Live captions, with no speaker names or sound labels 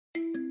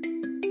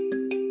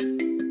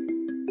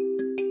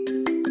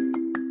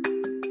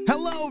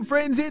Hello,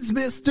 friends, it's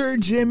Mr.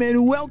 Jim,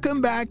 and welcome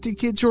back to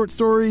Kid Short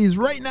Stories.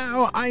 Right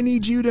now, I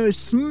need you to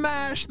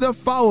smash the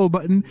follow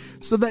button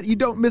so that you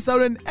don't miss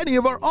out on any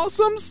of our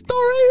awesome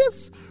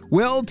stories.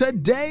 Well,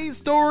 today's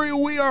story,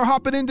 we are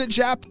hopping into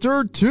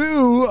Chapter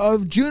 2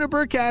 of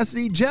Juniper,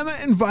 Cassidy, Gemma,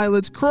 and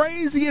Violet's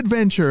crazy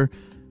adventure,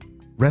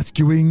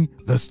 rescuing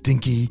the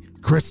Stinky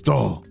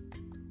Crystal.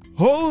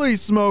 Holy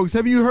smokes,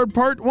 have you heard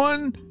Part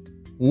 1?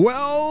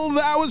 Well,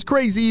 that was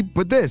crazy,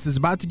 but this is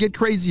about to get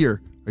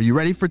crazier. Are you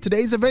ready for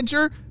today's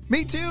adventure?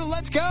 Me too,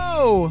 let's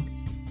go!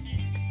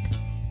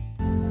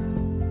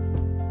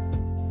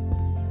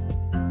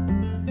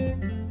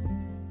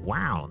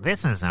 Wow,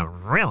 this is a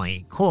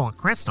really cool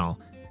crystal.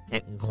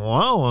 It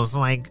glows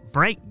like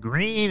bright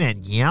green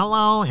and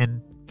yellow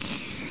and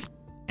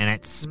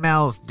it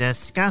smells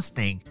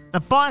disgusting. The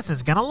boss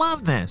is gonna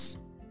love this.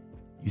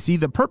 You see,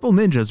 the purple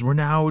ninjas were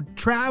now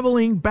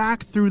traveling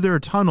back through their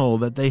tunnel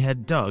that they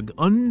had dug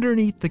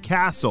underneath the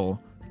castle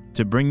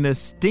to bring the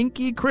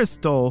stinky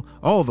crystal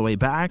all the way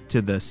back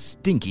to the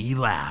stinky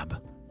lab.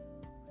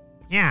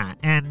 Yeah,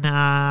 and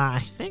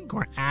I think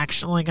we're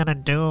actually gonna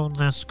do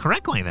this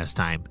correctly this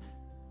time.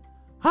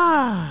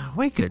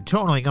 We could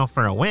totally go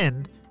for a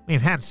win.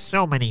 We've had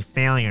so many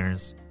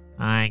failures.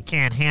 I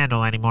can't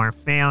handle any more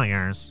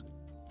failures,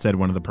 said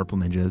one of the purple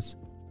ninjas.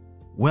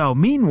 Well,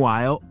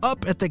 meanwhile,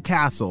 up at the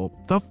castle,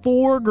 the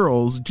four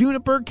girls,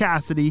 Juniper,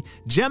 Cassidy,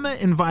 Gemma,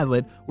 and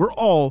Violet, were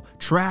all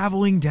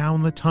traveling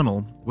down the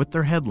tunnel with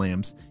their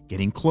headlamps,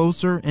 getting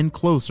closer and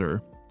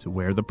closer to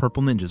where the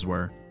purple ninjas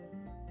were.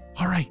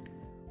 All right,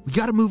 we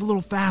gotta move a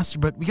little faster,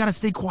 but we gotta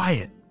stay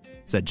quiet,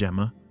 said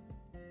Gemma.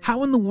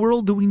 How in the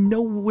world do we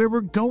know where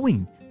we're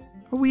going?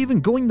 Are we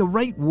even going the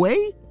right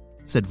way?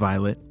 Said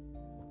Violet.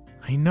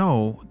 I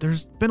know,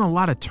 there's been a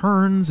lot of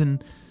turns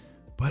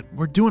but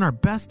we're doing our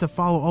best to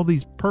follow all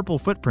these purple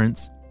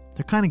footprints.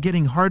 They're kind of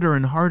getting harder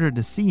and harder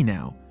to see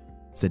now,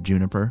 said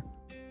Juniper.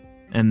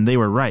 And they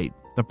were right.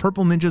 The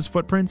purple ninja's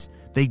footprints,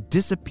 they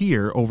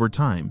disappear over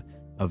time.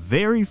 A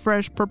very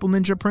fresh purple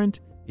ninja print,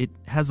 it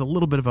has a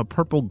little bit of a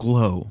purple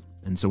glow.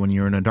 And so when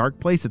you're in a dark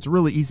place, it's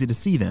really easy to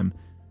see them.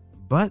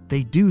 But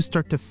they do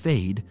start to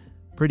fade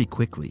pretty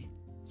quickly.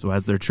 So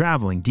as they're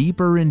traveling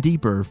deeper and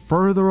deeper,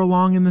 further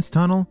along in this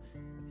tunnel,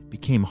 it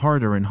became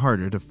harder and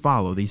harder to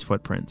follow these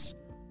footprints.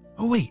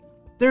 Oh wait,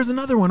 there's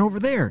another one over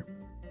there,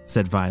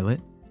 said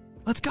Violet.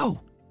 Let's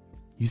go.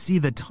 You see,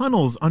 the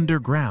tunnels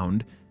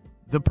underground,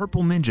 the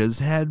purple ninjas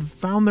had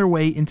found their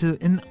way into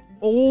an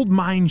old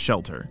mine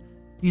shelter.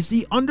 You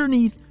see,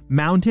 underneath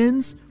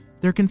mountains,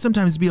 there can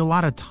sometimes be a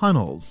lot of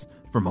tunnels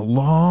from a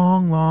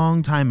long,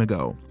 long time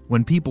ago.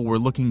 When people were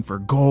looking for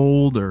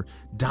gold or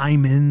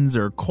diamonds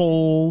or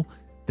coal,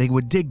 they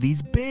would dig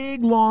these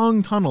big,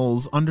 long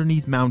tunnels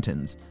underneath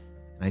mountains.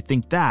 And I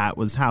think that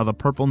was how the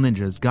purple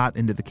ninjas got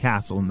into the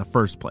castle in the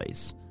first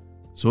place.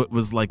 So it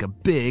was like a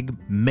big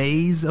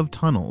maze of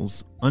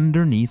tunnels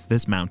underneath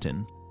this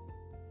mountain.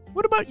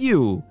 What about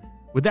you?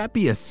 Would that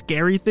be a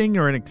scary thing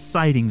or an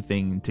exciting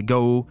thing to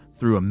go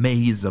through a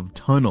maze of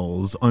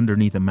tunnels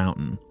underneath a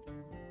mountain?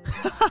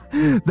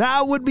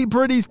 That would be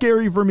pretty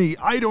scary for me.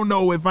 I don't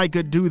know if I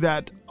could do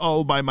that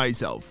all by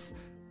myself.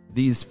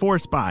 These four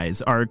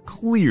spies are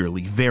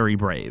clearly very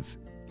brave.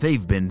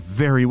 They've been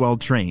very well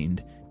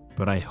trained.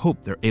 But I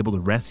hope they're able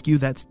to rescue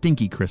that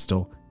stinky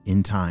crystal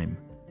in time.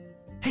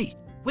 Hey,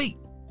 wait,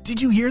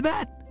 did you hear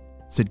that?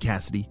 Said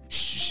Cassidy.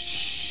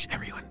 Shh,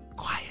 everyone,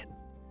 quiet.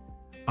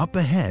 Up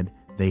ahead,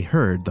 they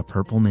heard the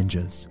purple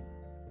ninjas.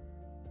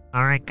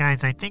 All right,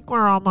 guys, I think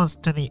we're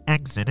almost to the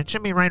exit. It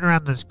should be right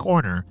around this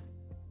corner.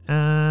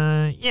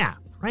 Yeah,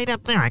 right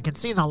up there. I can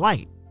see the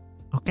light.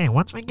 Okay,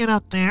 once we get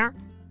up there,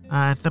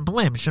 the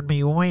blimp should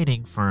be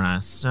waiting for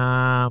us,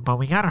 but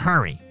we gotta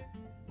hurry.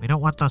 We don't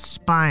want those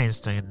spies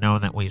to know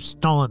that we've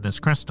stolen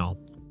this crystal.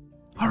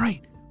 All right,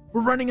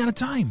 we're running out of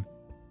time,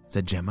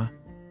 said Gemma.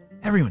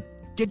 Everyone,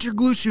 get your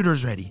glue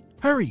shooters ready.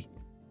 Hurry.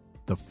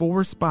 The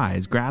four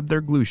spies grabbed their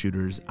glue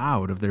shooters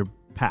out of their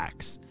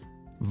packs.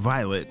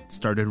 Violet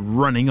started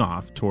running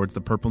off towards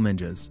the purple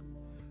ninjas.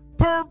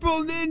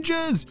 Purple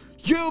ninjas,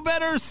 you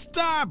better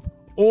stop,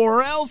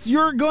 or else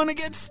you're gonna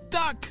get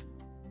stuck.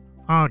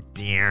 Oh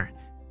dear.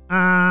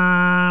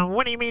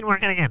 What do you mean we're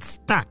gonna get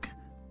stuck?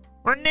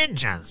 We're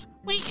ninjas.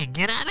 We can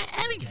get out of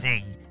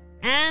anything.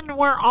 And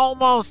we're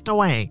almost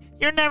away.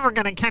 You're never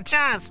gonna catch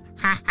us.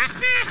 Ha ha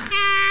ha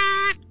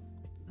ha.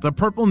 The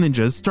purple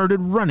ninjas started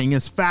running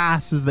as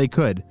fast as they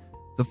could.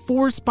 The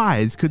four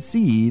spies could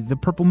see the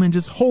purple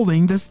ninjas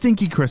holding the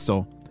stinky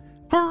crystal.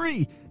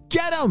 Hurry!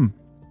 Get them!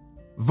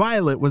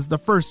 Violet was the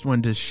first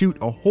one to shoot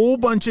a whole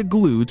bunch of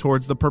glue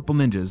towards the purple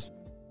ninjas.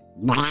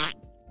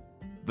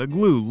 The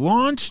glue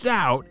launched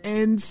out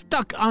and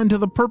stuck onto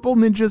the purple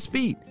ninja's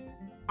feet.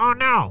 Oh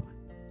no!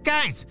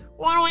 Guys,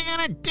 what are we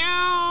gonna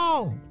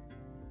do?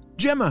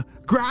 Gemma,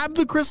 grab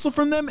the crystal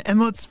from them and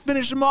let's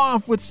finish them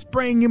off with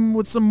spraying him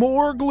with some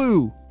more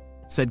glue,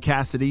 said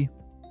Cassidy.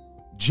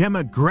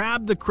 Gemma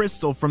grabbed the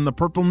crystal from the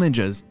purple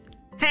ninjas.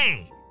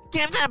 Hey,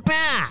 give that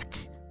back!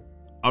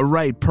 All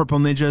right, purple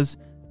ninjas,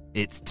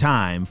 it's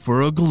time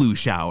for a glue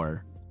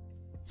shower,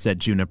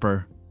 said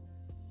Juniper.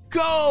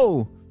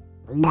 go!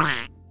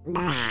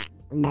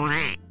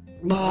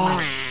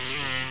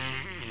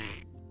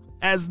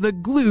 As the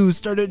glue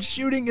started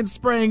shooting and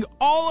spraying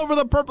all over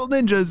the purple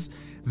ninjas,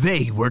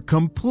 they were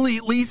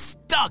completely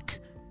stuck.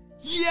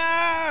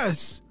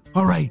 Yes!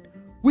 All right,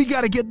 we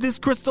gotta get this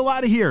crystal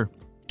out of here.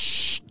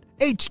 Shh!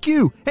 HQ!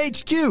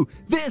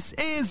 This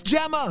is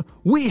Gemma!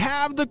 We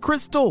have the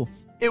crystal!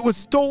 It was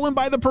stolen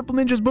by the purple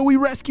ninjas, but we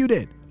rescued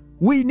it.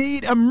 We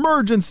need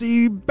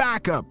emergency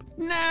backup.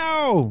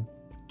 Now!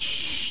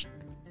 Shh!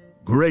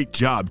 Great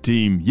job,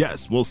 team.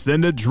 Yes, we'll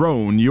send a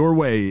drone your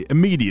way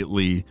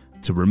immediately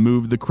to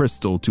remove the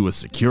crystal to a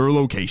secure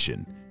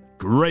location.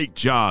 Great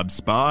job,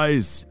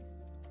 spies.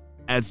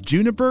 As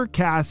Juniper,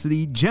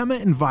 Cassidy, Gemma,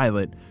 and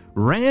Violet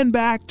ran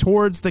back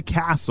towards the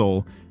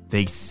castle,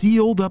 they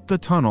sealed up the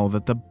tunnel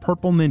that the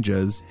purple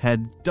ninjas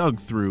had dug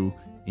through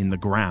in the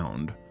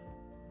ground.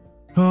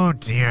 Oh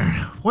dear.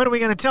 What are we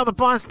going to tell the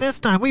boss this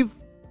time? We've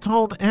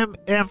told him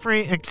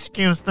every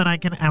excuse that I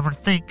can ever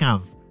think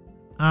of.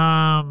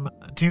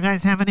 Do you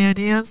guys have any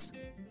ideas?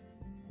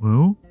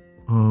 Well,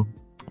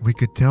 we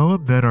could tell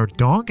him that our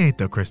dog ate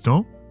the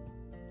crystal.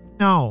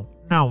 No,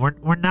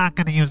 we're not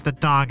going to use the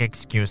dog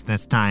excuse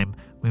this time.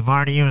 We've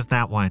already used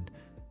that one.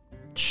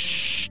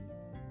 Shh.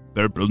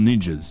 Purple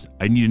ninjas,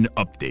 I need an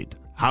update.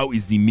 How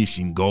is the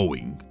mission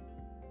going?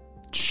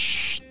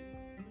 Shh.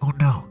 Oh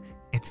no,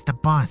 it's the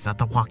boss on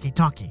the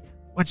walkie-talkie.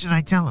 What should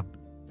I tell him?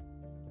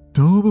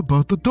 Tell him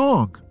about the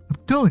dog. I'm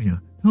telling you,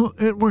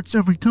 it works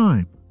every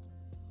time.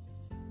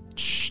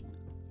 Shh.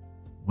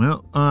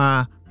 Well,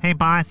 hey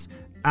boss.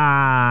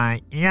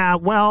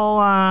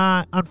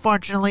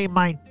 Unfortunately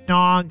my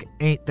dog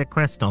ate the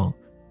crystal.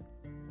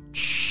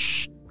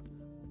 Shh.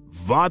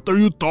 What are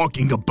you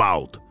talking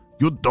about?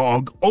 Your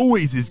dog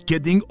always is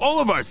getting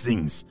all of our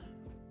things.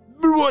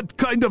 What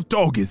kind of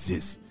dog is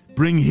this?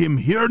 Bring him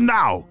here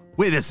now.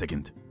 Wait a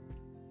second.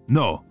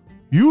 No,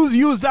 you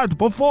used that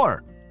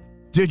before.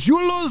 Did you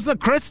lose the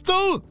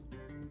crystal?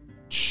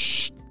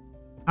 Shh.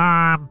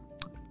 I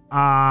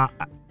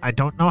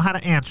don't know how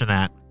to answer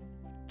that.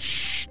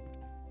 Shh.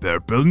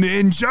 Purple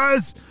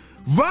ninjas,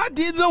 what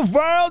in the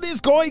world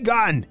is going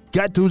on?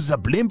 Get to the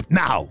blimp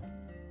now.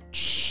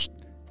 Shh.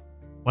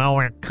 Well,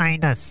 we're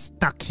kinda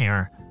stuck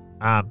here.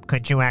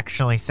 Could you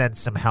actually send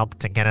some help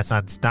to get us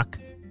unstuck?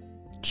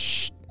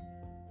 Shh.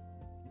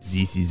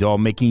 This is all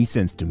making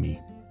sense to me.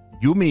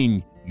 You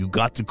mean you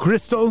got the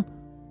crystal,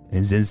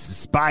 and then the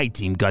spy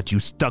team got you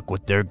stuck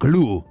with their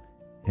glue,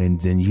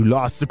 and then you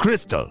lost the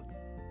crystal?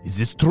 Is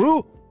this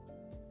true?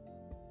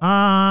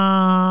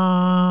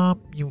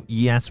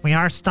 Yes, we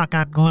are stuck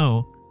on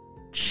glue.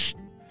 Shh.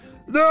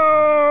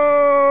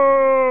 No!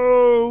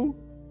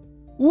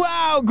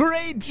 Wow,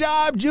 great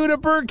job,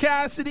 Juniper,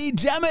 Cassidy,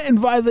 Gemma, and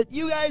Violet.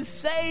 You guys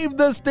saved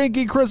the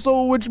stinky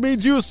crystal, which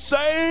means you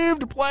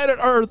saved planet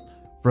Earth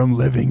from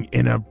living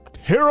in a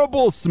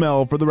terrible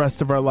smell for the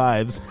rest of our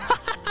lives.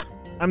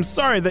 I'm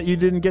sorry that you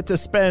didn't get to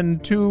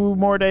spend 2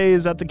 more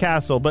days at the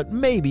castle, but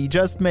maybe,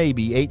 just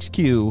maybe,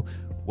 HQ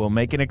will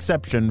make an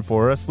exception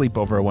for a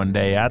sleepover one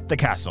day at the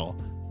castle.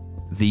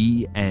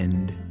 The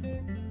end.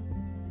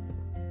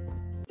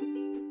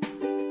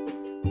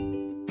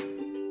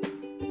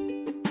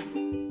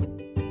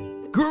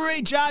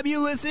 Great job, you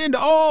listened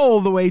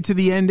all the way to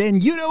the end,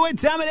 and you know what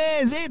time it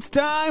is. It's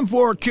time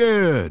for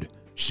Kid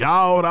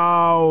Shout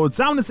Outs.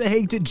 I want to say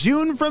hey to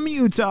June from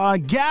Utah,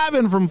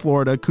 Gavin from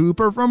Florida,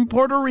 Cooper from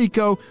Puerto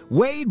Rico,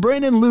 Wade,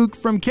 Brandon, Luke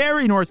from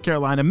Cary, North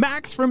Carolina,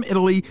 Max from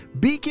Italy,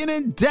 Beacon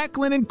and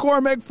Declan and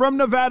Cormac from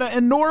Nevada,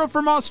 and Nora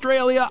from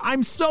Australia.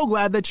 I'm so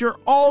glad that you're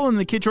all in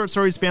the Kid Short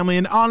Stories family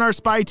and on our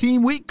spy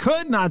team. We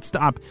could not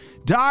stop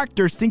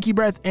Dr. Stinky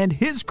Breath and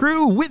his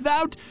crew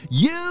without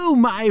you,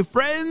 my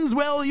friends.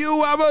 Well,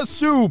 you have a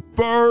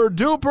super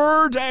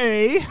duper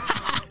day.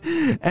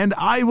 And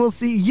I will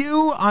see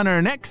you on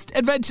our next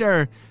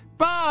adventure.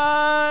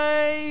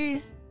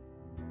 Bye!